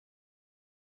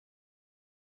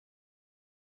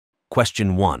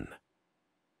Question 1.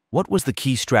 What was the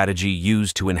key strategy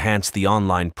used to enhance the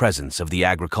online presence of the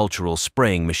agricultural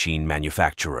spraying machine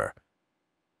manufacturer?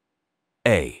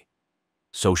 A.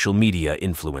 Social media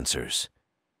influencers.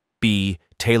 B.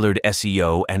 Tailored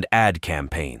SEO and ad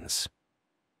campaigns.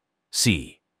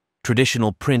 C.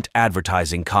 Traditional print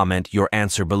advertising. Comment your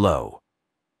answer below.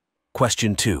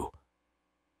 Question 2.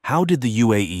 How did the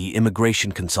UAE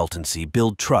immigration consultancy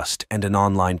build trust and an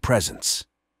online presence?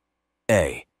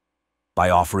 A. By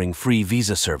offering free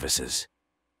visa services.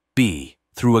 B.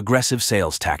 Through aggressive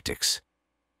sales tactics.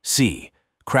 C.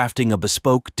 Crafting a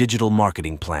bespoke digital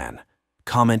marketing plan.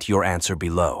 Comment your answer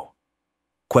below.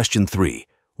 Question 3.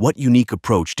 What unique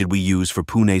approach did we use for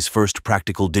Pune's first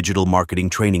practical digital marketing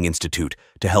training institute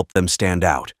to help them stand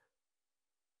out?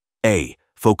 A.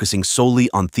 Focusing solely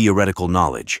on theoretical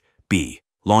knowledge. B.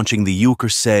 Launching the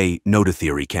Say No to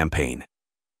Theory campaign.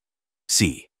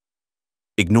 C.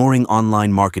 Ignoring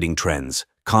online marketing trends.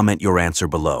 Comment your answer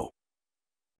below.